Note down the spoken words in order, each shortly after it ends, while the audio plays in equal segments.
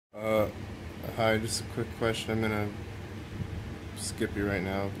Uh, Hi, just a quick question. I'm gonna skip you right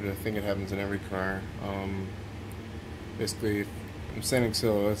now, but I think it happens in every car. Basically, I'm standing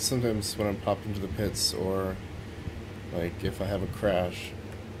still. It's sometimes when I'm popped into the pits, or like if I have a crash,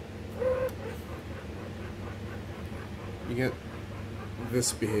 you get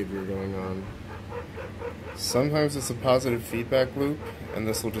this behavior going on. Sometimes it's a positive feedback loop, and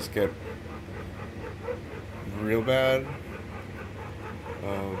this will just get real bad.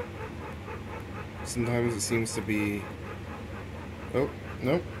 Uh, Sometimes it seems to be. Oh,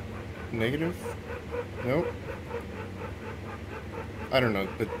 nope. Negative? Nope. I don't know,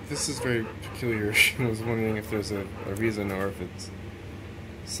 but this is very peculiar. I was wondering if there's a reason or if it's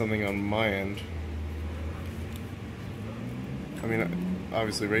something on my end. I mean,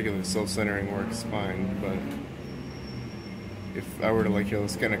 obviously regular self-centering works fine, but if I were to like,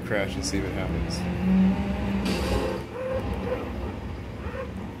 let's get in a crash and see what happens.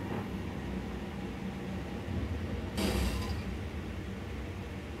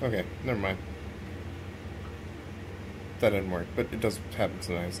 Okay, never mind. That didn't work, but it does happen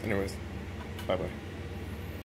sometimes. Anyways, bye-bye.